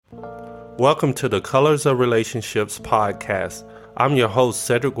Welcome to the Colors of Relationships podcast. I'm your host,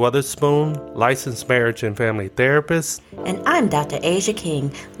 Cedric Weatherspoon, licensed marriage and family therapist. And I'm Dr. Asia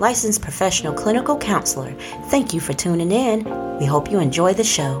King, licensed professional clinical counselor. Thank you for tuning in. We hope you enjoy the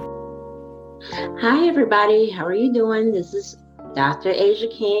show. Hi, everybody. How are you doing? This is Dr. Asia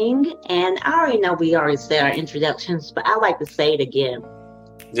King. And I already know we already said our introductions, but I like to say it again.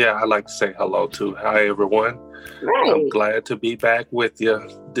 Yeah, I like to say hello too. Hi, everyone. Right. I'm glad to be back with you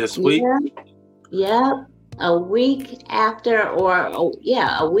this week. Yeah. A week after,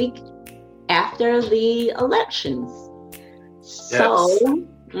 a week after the elections. So,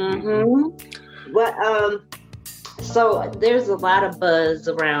 so there's a lot of buzz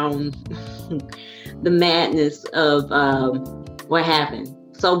around the madness of what happened.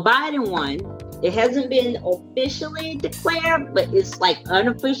 So Biden won. It hasn't been officially declared, but it's like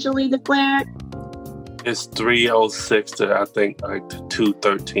unofficially declared. It's 306 to I think like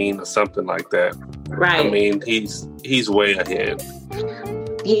 213 or something like that. Right. I mean, he's way ahead.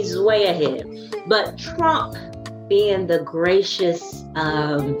 He's way ahead. But Trump, being the gracious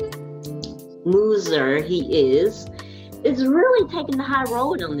loser he is really taking the high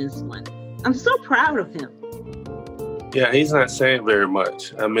road on this one. I'm so proud of him. Yeah, he's not saying very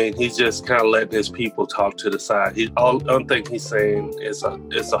much. I mean, he's just kind of letting his people talk to the side. I don't think he's saying it's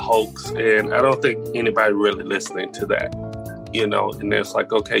a hoax, and I don't think anybody really listening to that, you know. And it's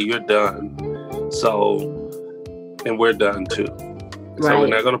like, okay, you're done, and we're done too. Right. So we're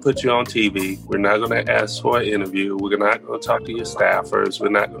not going to put you on TV. We're not going to ask for an interview. We're not going to talk to your staffers. We're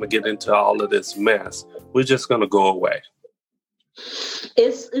not going to get into all of this mess. We're just going to go away.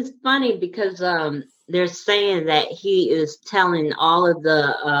 It's funny because they're saying that he is telling all of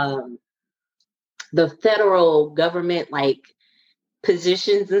the federal government like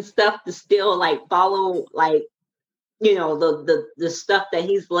positions and stuff to still like follow like, you know, the stuff that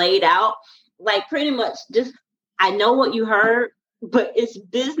he's laid out. Like pretty much just, I know what you heard, but it's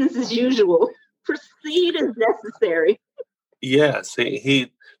business as usual. Proceed as necessary. Yes, the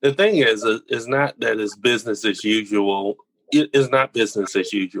thing is not that it's business as usual. It is not business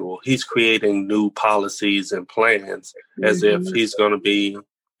as usual. He's creating new policies and plans as if he's going to be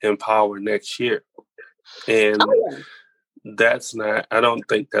in power next year. And I don't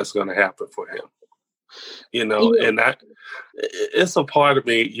think that's going to happen for him. You know, and it's a part of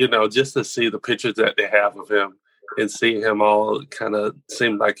me, you know, just to see the pictures that they have of him and see him all kind of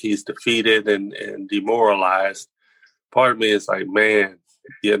seem like he's defeated and demoralized. Part of me is like, man,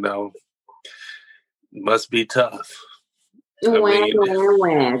 you know, must be tough. There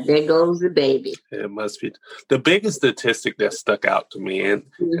goes the baby. It must be. The biggest statistic that stuck out to me, and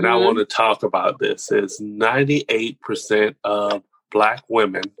I want to talk about this, is 98% of Black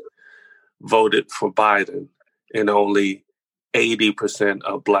women voted for Biden, and only 80%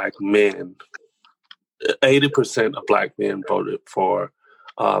 of Black men. 80% of Black men voted for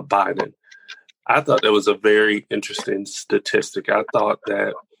Biden. I thought that was a very interesting statistic. I thought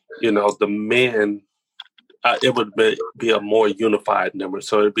that, you know, the men. It would be a more unified number,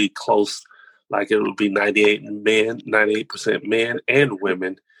 so it'd be close. Like it would be 98% men and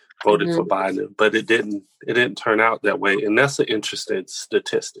women voted for Biden, but it didn't turn out that way, and that's an interesting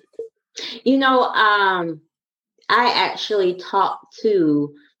statistic. You know, I actually talked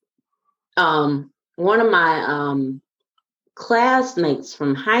to one of my classmates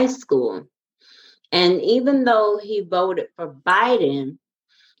from high school, and even though he voted for Biden,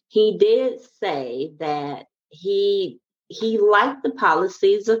 he did say that he liked the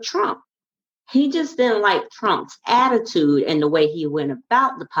policies of Trump. He just didn't like Trump's attitude and the way he went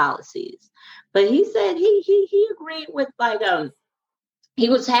about the policies. But he said he agreed with like he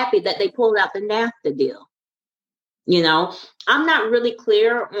was happy that they pulled out the NAFTA deal. You know, I'm not really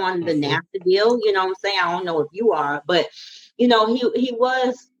clear on the NAFTA deal. You know what I'm saying? I don't know if you are, but you know, he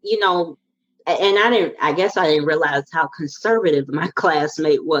was, you know. And I guess I didn't realize how conservative my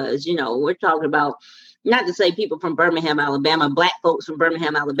classmate was. You know, we're talking about, not to say people from Birmingham, Alabama, Black folks from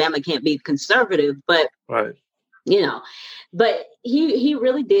Birmingham, Alabama can't be conservative, but, right. You know, but he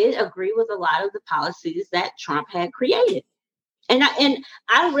really did agree with a lot of the policies that Trump had created. And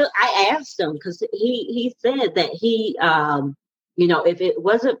I asked him because he said that he, you know, if it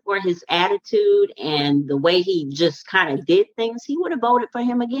wasn't for his attitude and the way he just kind of did things, he would have voted for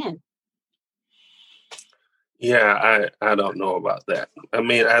him again. Yeah, I don't know about that. I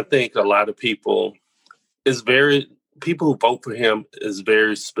mean, I think a lot of people who vote for him is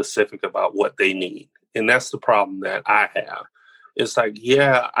very specific about what they need. And that's the problem that I have. It's like,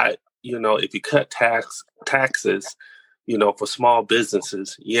 if you cut taxes, you know, for small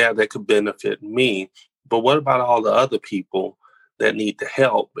businesses, that could benefit me. But what about all the other people that need the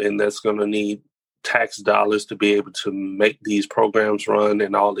help and that's going to need tax dollars to be able to make these programs run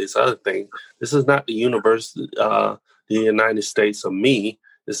and all these other things. This is not the the United States of me.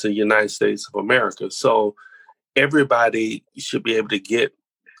 It's the United States of America. So everybody should be able to get,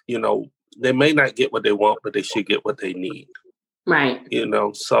 they may not get what they want, but they should get what they need. Right.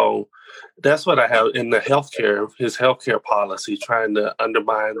 So that's what I have in his healthcare policy, trying to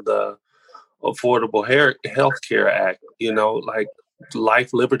undermine the Affordable Health Care Act, like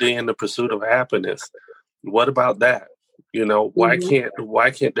life, liberty, and the pursuit of happiness. What about that? Why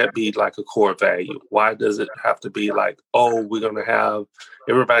can't that be like a core value? Why does it have to be like, oh, we're going to have,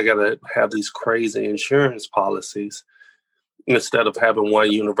 everybody got to have these crazy insurance policies instead of having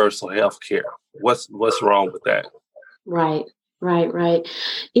one universal health care? What's wrong with that? Right. I'm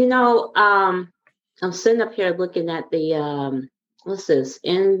sitting up here looking at the, what's this,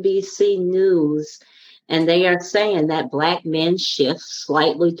 NBC News, and they are saying that Black men shift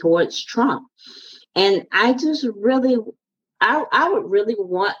slightly towards Trump. And I just really, I would really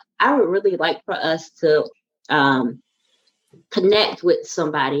like for us to connect with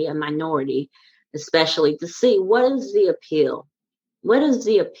somebody, a minority, especially, to see what is the appeal. What is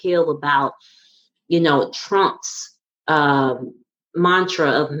the appeal about, Trump's mantra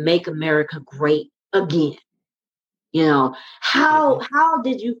of "Make America Great Again"? How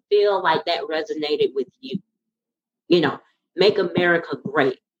did you feel like that resonated with you? Make America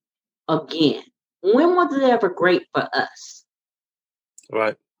great again. When was it ever great for us?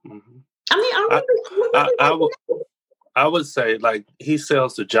 Right. Mm-hmm. I mean, I would say, like, he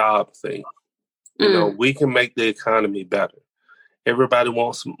sells the job thing. We can make the economy better. Everybody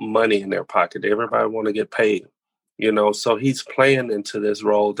wants money in their pocket. Everybody want to get paid. So he's playing into this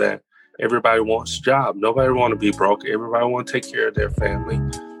role that everybody wants a job. Nobody want to be broke. Everybody want to take care of their family.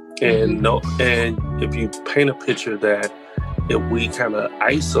 And if you paint a picture that if we kind of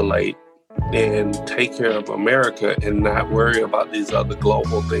isolate and take care of America and not worry about these other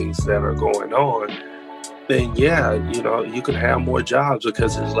global things that are going on, then you can have more jobs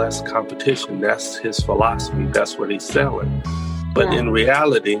because there's less competition. That's his philosophy. That's what he's selling. But in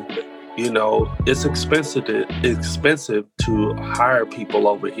reality, it's expensive to hire people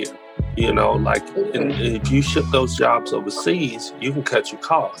over here. And if you ship those jobs overseas, you can cut your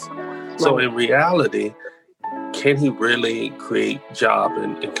costs. So in reality, can he really create job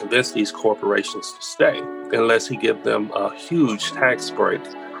and convince these corporations to stay unless he give them a huge tax break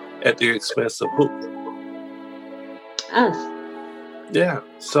at the expense of who? Us. Yeah.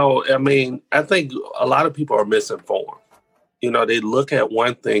 So, I think a lot of people are misinformed. They look at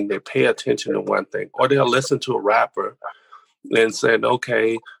one thing, they pay attention to one thing, or they'll listen to a rapper and saying,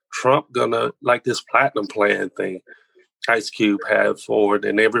 okay, Trump gonna, like this platinum plan thing Ice Cube had forward,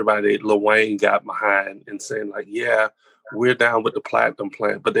 and everybody, Lil Wayne, got behind and saying, like, yeah, we're down with the platinum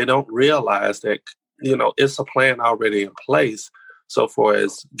plan. But they don't realize that, it's a plan already in place so far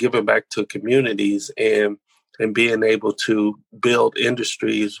as giving back to communities and being able to build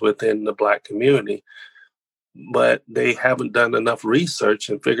industries within the Black community. But they haven't done enough research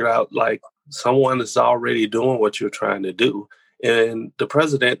and figured out, like, someone is already doing what you're trying to do. And the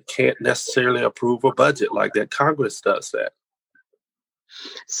president can't necessarily approve a budget like that. Congress does that.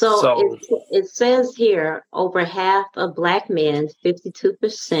 So it says here, over half of Black men,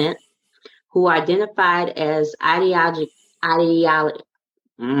 52%, who identified as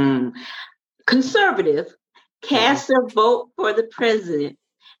conservative, cast their vote for the president.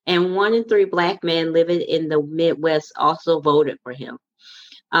 And 1 in 3 Black men living in the Midwest also voted for him.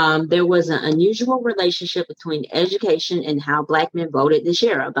 There was an unusual relationship between education and how Black men voted this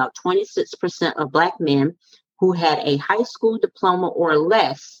year. About 26% of Black men who had a high school diploma or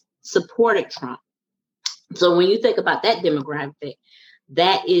less supported Trump. So when you think about that demographic,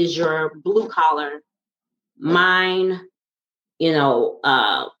 that is your blue collar,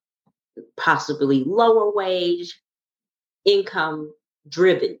 possibly lower wage, income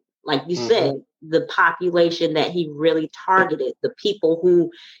driven. Like you said, the population that he really targeted, the people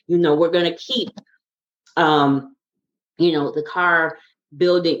who, we're going to keep, the car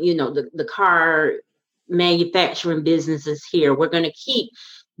building, the car manufacturing businesses here. We're going to keep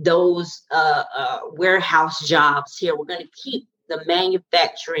those warehouse jobs here. We're going to keep the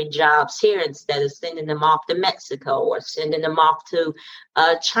manufacturing jobs here instead of sending them off to Mexico or sending them off to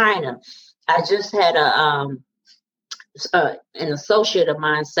China. I just had an associate of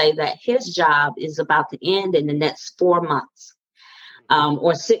mine say that his job is about to end in the next 4 months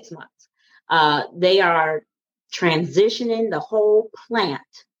or 6 months. They are transitioning the whole plant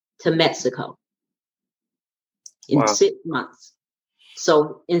to Mexico in 6 months.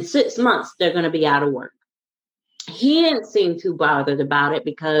 So in 6 months, they're going to be out of work. he didn't seem too bothered about it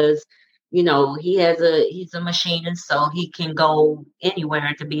because, you know, he's a machinist, so he can go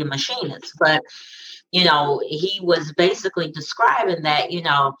anywhere to be a machinist. But, you know, he was basically describing that, you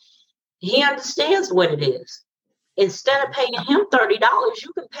know, he understands what it is. Instead of paying him $30,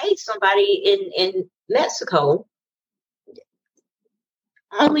 you can pay somebody in Mexico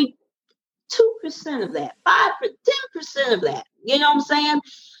only 2% of that, 10% of that. You know what I'm saying?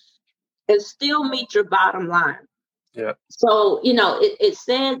 And still meet your bottom line. Yeah. So, you know, it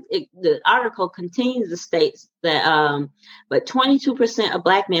said, the article continues to state that, but 22% of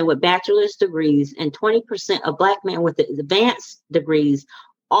Black men with bachelor's degrees and 20% of Black men with advanced degrees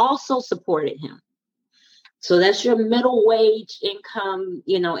also supported him. So that's your middle wage income,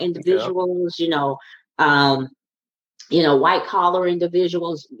 you know, individuals, yeah. White collar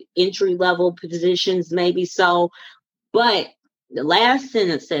individuals, entry level positions, maybe so. But the last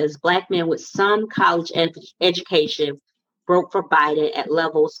sentence says Black men with some college education vote for Biden at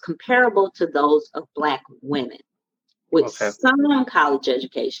levels comparable to those of Black women with some college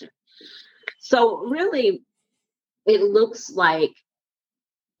education. So really, it looks like,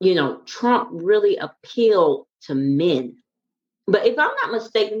 you know, Trump really appealed to men. But if I'm not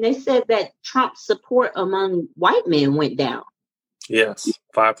mistaken, they said that Trump's support among white men went down. Yes,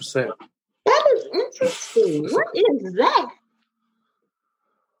 5%. That is interesting. What is that?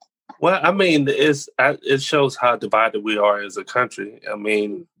 Well, I mean, it shows how divided we are as a country. I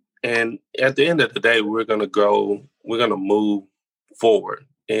mean, and at the end of the day, we're going to grow, we're going to move forward,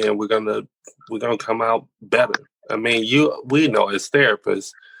 and we're going to come out better. I mean, we know as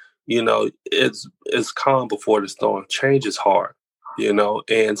therapists, you know, it's calm before the storm. Change is hard, you know,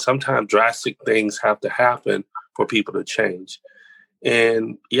 and sometimes drastic things have to happen for people to change.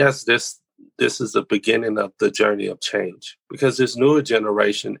 And yes, this is the beginning of the journey of change, because this newer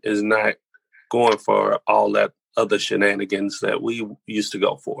generation is not going for all that other shenanigans that we used to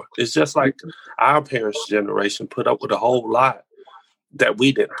go for. It's just like our parents' generation put up with a whole lot that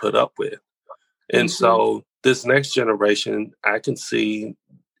we didn't put up with. And so this next generation, I can see,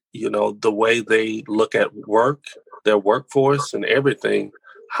 you know, the way they look at work, their workforce and everything,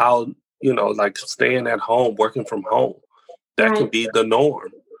 how, you know, like staying at home, working from home, that can be the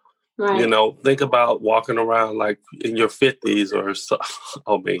norm. Right. You know, think about walking around like in your 50s or so,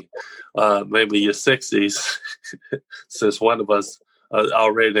 maybe your 60s, since one of us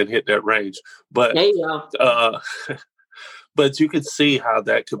already didn't hit that range. But there you go. But you could see how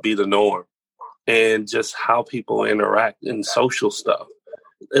that could be the norm, and just how people interact in social stuff.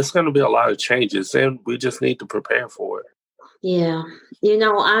 It's going to be a lot of changes, and we just need to prepare for it. Yeah, you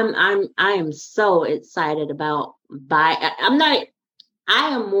know, I am so excited about Biden. I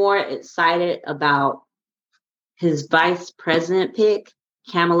am more excited about his vice president pick,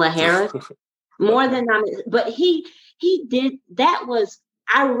 Kamala Harris, more than but he did, that was,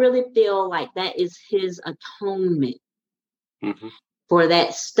 I really feel like that is his atonement for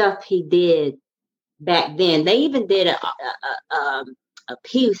that stuff he did back then. They even did a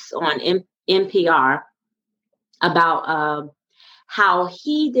piece on NPR about how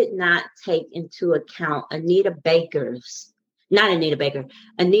he did not take into account Anita Hill's.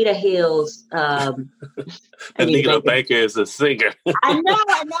 Anita Baker is a singer. I know.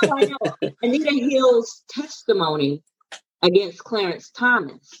 Anita Hill's testimony against Clarence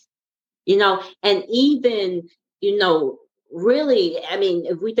Thomas. You know, and even, you know, really, I mean,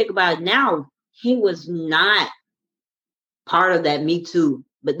 if we think about it now, he was not part of that Me Too,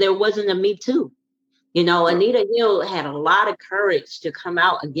 but there wasn't a Me Too. You know, Anita Hill had a lot of courage to come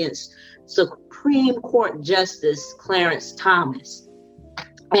out against Supreme Court Justice Clarence Thomas.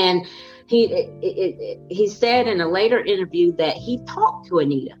 And he said in a later interview that he talked to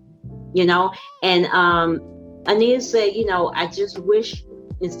Anita, you know, and Anita said, you know, I just wish,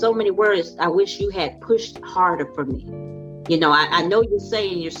 in so many words, I wish you had pushed harder for me. You know, I know you're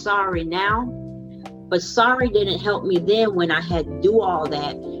saying you're sorry now, but sorry didn't help me then when I had to do all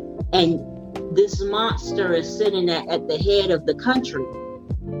that. And this monster is sitting at the head of the country,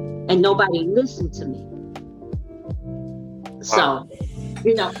 and nobody listened to me. So,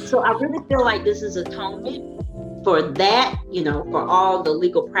 you know, so I really feel like this is atonement for that, you know, for all the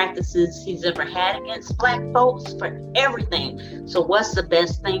legal practices he's ever had against Black folks, for everything. So what's the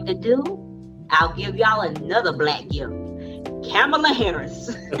best thing to do? I'll give y'all another Black gift. Kamala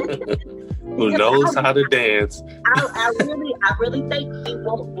Harris. Who knows how to dance. I really think he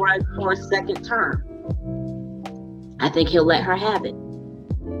won't run for a second term. I think he'll let her have it.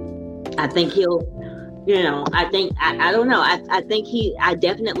 I think he'll, you know, I don't know. I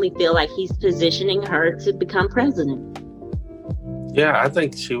definitely feel like he's positioning her to become president. Yeah, I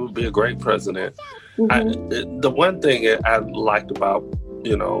think she would be a great president. The one thing I liked about,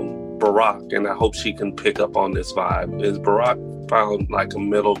 Barack, and I hope she can pick up on this vibe, is Barack found like a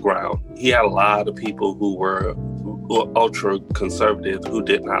middle ground. He had a lot of people who were ultra conservative who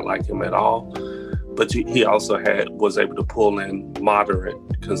did not like him at all, but he also was able to pull in moderate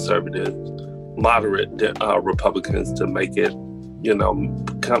Republicans to make it,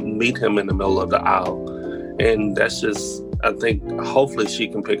 come meet him in the middle of the aisle. And that's just, I think, hopefully she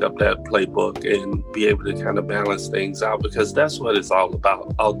can pick up that playbook and be able to kind of balance things out, because that's what it's all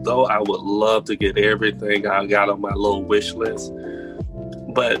about. Although I would love to get everything I got on my little wish list,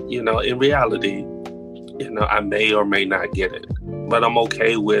 but, in reality, I may or may not get it. But I'm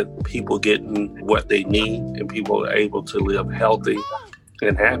okay with people getting what they need and people are able to live healthy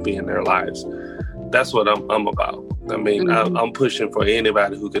and happy in their lives. That's what I'm about. I mean, I'm pushing for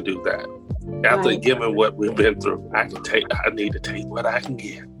anybody who can do that. After giving what we've been through, I need to take what I can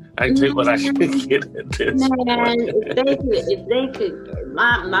get. I can take what I can get at this point. If they could,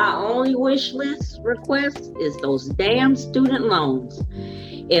 my only wish list request is those damn student loans.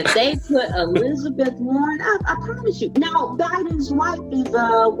 If they put Elizabeth Warren, I promise you. Now, Biden's wife is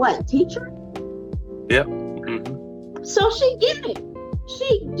a teacher? Yep. So she get it.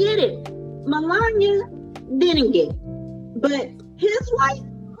 She get it. Melania didn't get it. But his wife,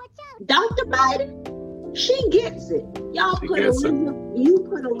 Dr. Biden, she gets it. You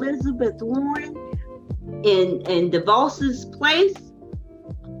put Elizabeth Warren in DeVos's place.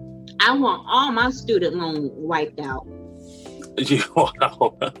 I want all my student loan wiped out. Yeah.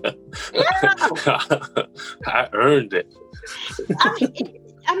 I earned it.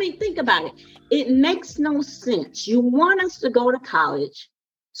 I mean, think about it. It makes no sense. You want us to go to college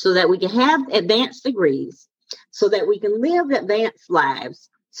so that we can have advanced degrees, so that we can live advanced lives,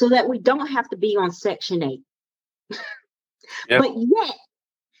 so that we don't have to be on Section 8. Yep. But yet,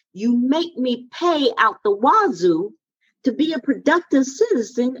 you make me pay out the wazoo to be a productive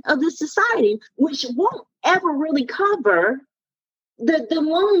citizen of the society, which won't ever really cover the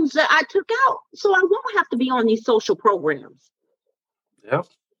loans that I took out. So I won't have to be on these social programs. Yeah.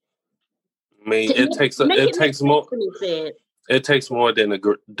 I mean, it takes more than a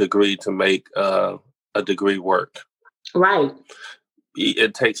degree to make a degree work. Right.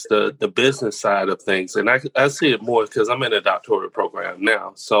 It takes the business side of things. And I see it more because I'm in a doctoral program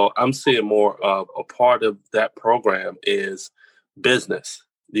now. So I'm seeing more of a part of that program is business.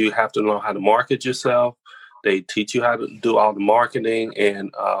 You have to know how to market yourself. They teach you how to do all the marketing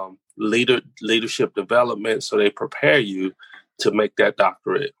and leadership development. So they prepare you to make that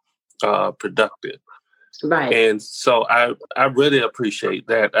doctorate productive. Right. And so I really appreciate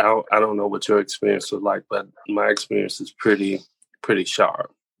that. I don't know what your experience was like, but my experience is pretty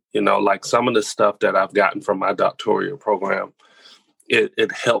sharp. Like some of the stuff that I've gotten from my doctoral program,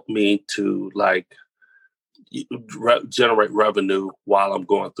 it helped me to generate revenue while I'm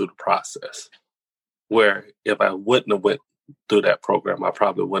going through the process. Where if I wouldn't have went through that program, I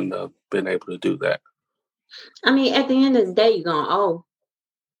probably wouldn't have been able to do that. I mean, at the end of the day, you're going to owe.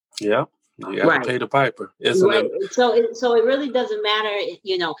 Yeah. You got to pay the piper. Right. So it really doesn't matter.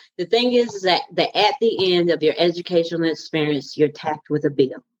 The thing is that at the end of your educational experience, you're tapped with a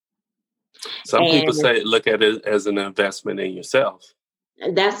bill. Some people look at it as an investment in yourself.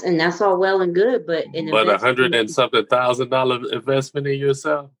 That's all well and good, but $100 and something $1,000 investment in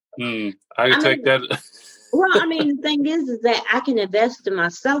yourself. I can take that. Well, I mean, the thing is that I can invest in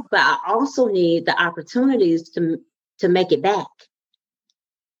myself, but I also need the opportunities to make it back.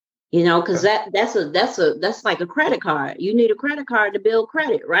 Because that's like a credit card. You need a credit card to build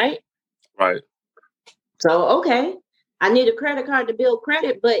credit, right? Right. So, okay, I need a credit card to build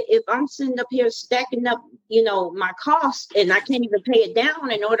credit, but if I'm sitting up here stacking up, my cost and I can't even pay it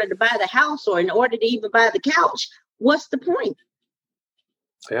down in order to buy the house or in order to even buy the couch, what's the point?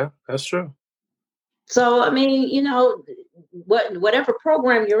 Yeah, that's true. So, I mean, whatever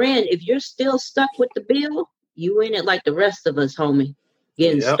program you're in, if you're still stuck with the bill, you in it like the rest of us, homie.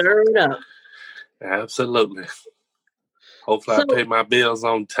 Getting stirred up. Absolutely. Hopefully I pay my bills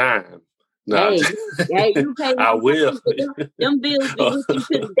on time. No. Hey, you pay. I will. Them bills be with you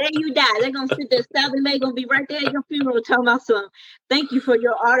to the day you die. They're going to sit there, Southern May going to be right there at your funeral talking about something. Thank you for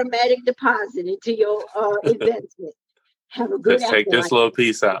your automatic deposit into your investment. Have a good Let's take this little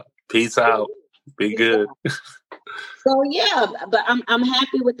piece out. Peace out. Be good. So, yeah, but I'm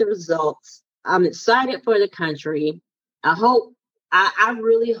happy with the results. I'm excited for the country. I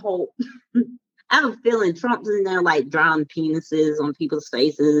really hope. I have a feeling Trump's in there like drawing penises on people's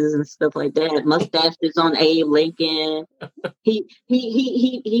faces and stuff like that. Mustaches on Abe Lincoln. He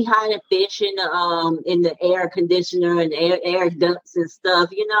hiding fish in the air conditioner and air ducts and stuff.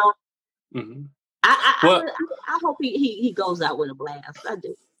 Mm-hmm. I hope he goes out with a blast. I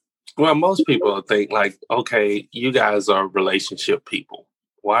do. Well, most people think like, okay, you guys are relationship people.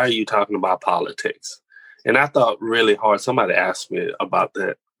 Why are you talking about politics? And I thought really hard. Somebody asked me about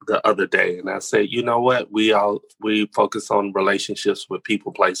that the other day, and I said, you know what? We focus on relationships with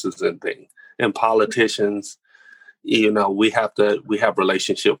people, places, and things. And politicians, you know, we have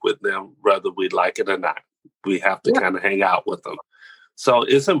relationship with them, whether we like it or not. We have to kind of hang out with them. So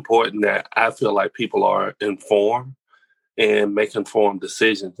it's important that I feel like people are informed and make informed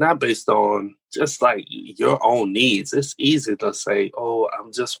decisions, not based on just like your own needs. It's easy to say, oh, I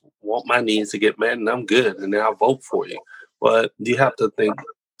just want my needs to get met and I'm good and then I'll vote for you. But you have to think,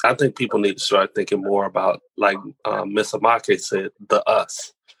 I think people need to start thinking more about, like Ms. Amake said, the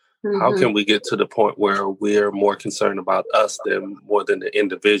us. Mm-hmm. How can we get to the point where we're more concerned about us more than the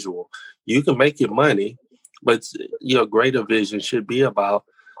individual? You can make your money, but your greater vision should be about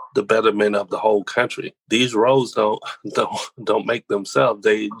the betterment of the whole country. These roads don't make themselves.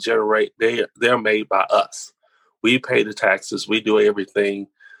 They generate. They're made by us. We pay the taxes. We do everything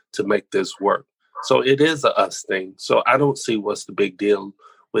to make this work. So it is a us thing. So I don't see what's the big deal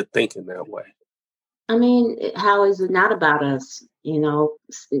with thinking that way. I mean, how is it not about us? You know,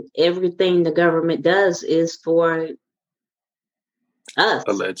 everything the government does is for us.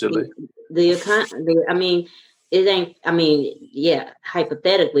 Allegedly. I mean, it ain't, I mean, yeah,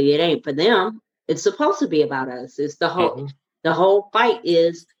 hypothetically, it ain't for them. It's supposed to be about us. It's the whole fight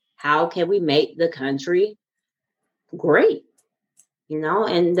is how can we make the country great? You know,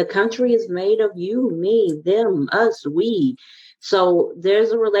 and the country is made of you, me, them, us, we. So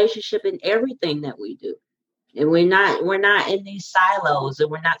there's a relationship in everything that we do. And we're not in these silos,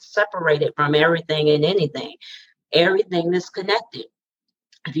 and we're not separated from everything and anything. Everything is connected.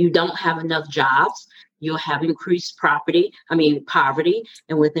 If you don't have enough jobs, you'll have increased poverty. And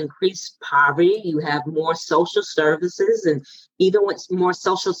with increased poverty, you have more social services. And even with more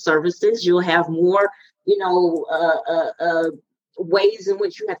social services, you'll have more, ways in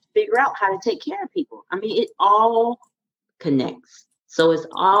which you have to figure out how to take care of people. I mean, it all connects. So it's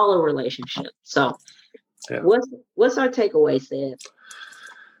all a relationship. So what's our takeaway, Seb?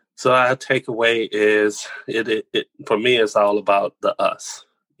 So our takeaway is it for me, it's all about the us.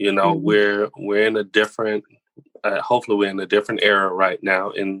 You know, mm-hmm. we're in a different, hopefully we're in a different era right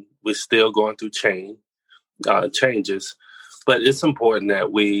now, and we're still going through changes. But it's important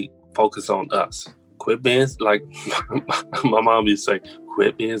that we focus on us. Quit being, like my mom used to say,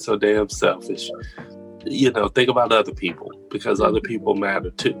 quit being so damn selfish. You know, think about other people, because other people matter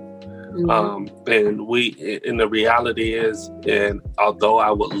too. Mm-hmm. And the reality is, and although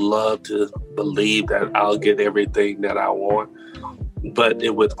I would love to believe that I'll get everything that I want, but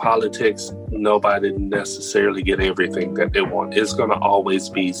with politics, nobody necessarily get everything that they want. It's going to always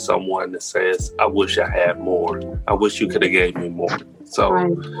be someone that says, I wish I had more. I wish you could have gave me more. So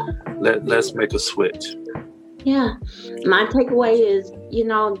let's make a switch. Yeah. My takeaway is,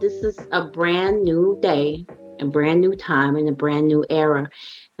 this is a brand new day, a brand new time, and a brand new era.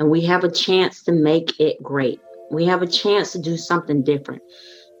 And we have a chance to make it great. We have a chance to do something different.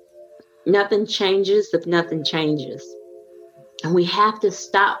 Nothing changes if nothing changes. And we have to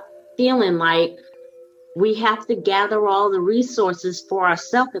stop feeling like we have to gather all the resources for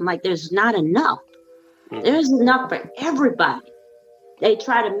ourselves and like there's not enough. There's enough for everybody. They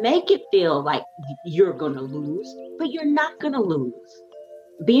try to make it feel like you're going to lose, but you're not going to lose.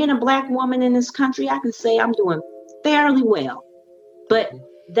 Being a Black woman in this country, I can say I'm doing fairly well. But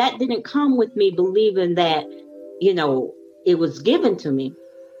that didn't come with me believing that, it was given to me.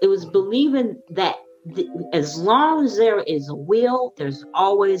 It was believing that as long as there is a will, there's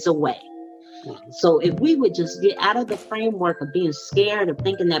always a way. So if we would just get out of the framework of being scared of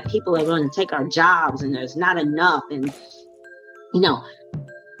thinking that people are going to take our jobs and there's not enough, and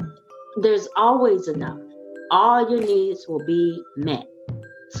there's always enough. All your needs will be met.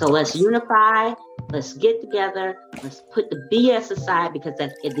 So let's unify. Let's get together. Let's put the BS aside, because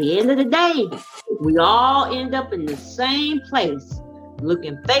at the end of the day, we all end up in the same place,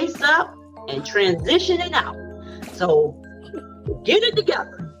 looking face up and transitioning out. So get it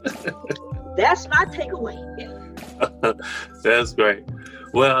together. That's my takeaway. That's great.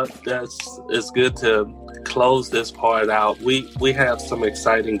 Well, it's good to close this part out. We have some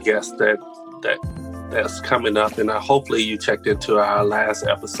exciting guests that's coming up, and hopefully you checked into our last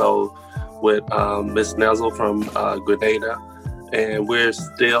episode with Miss Nezel from Grenada, and we're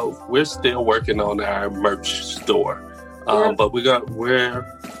still working on our merch store. But we're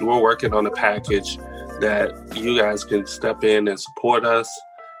working on a package that you guys can step in and support us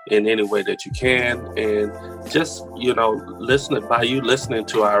in any way that you can. And just, listening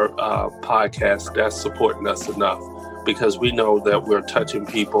to our podcast, that's supporting us enough, because we know that we're touching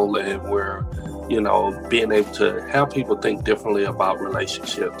people and we're, being able to help people think differently about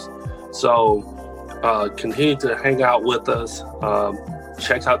relationships. So continue to hang out with us.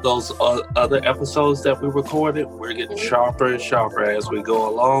 Check out those other episodes that we recorded. We're getting sharper and sharper as we go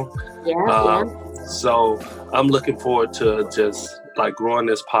along. So I'm looking forward to just growing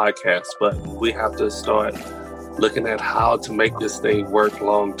this podcast, but we have to start looking at how to make this thing work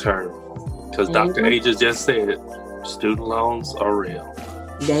long term. Because Dr. Aja just said, student loans are real.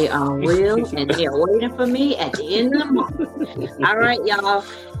 They are real, and they're waiting for me at the end of the month. All right, y'all.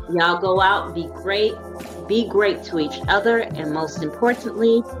 Y'all go out, be great to each other, and most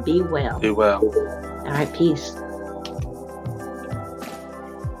importantly, be well. Be well. All right, peace.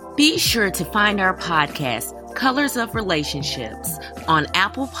 Be sure to find our podcast, Colors of Relationships, on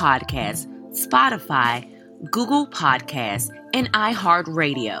Apple Podcasts, Spotify, Google Podcasts, and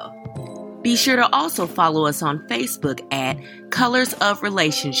iHeartRadio. Be sure to also follow us on Facebook at Colors of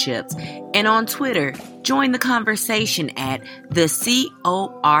Relationships, and on Twitter, join the conversation at the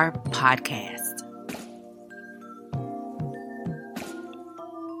COR Podcast.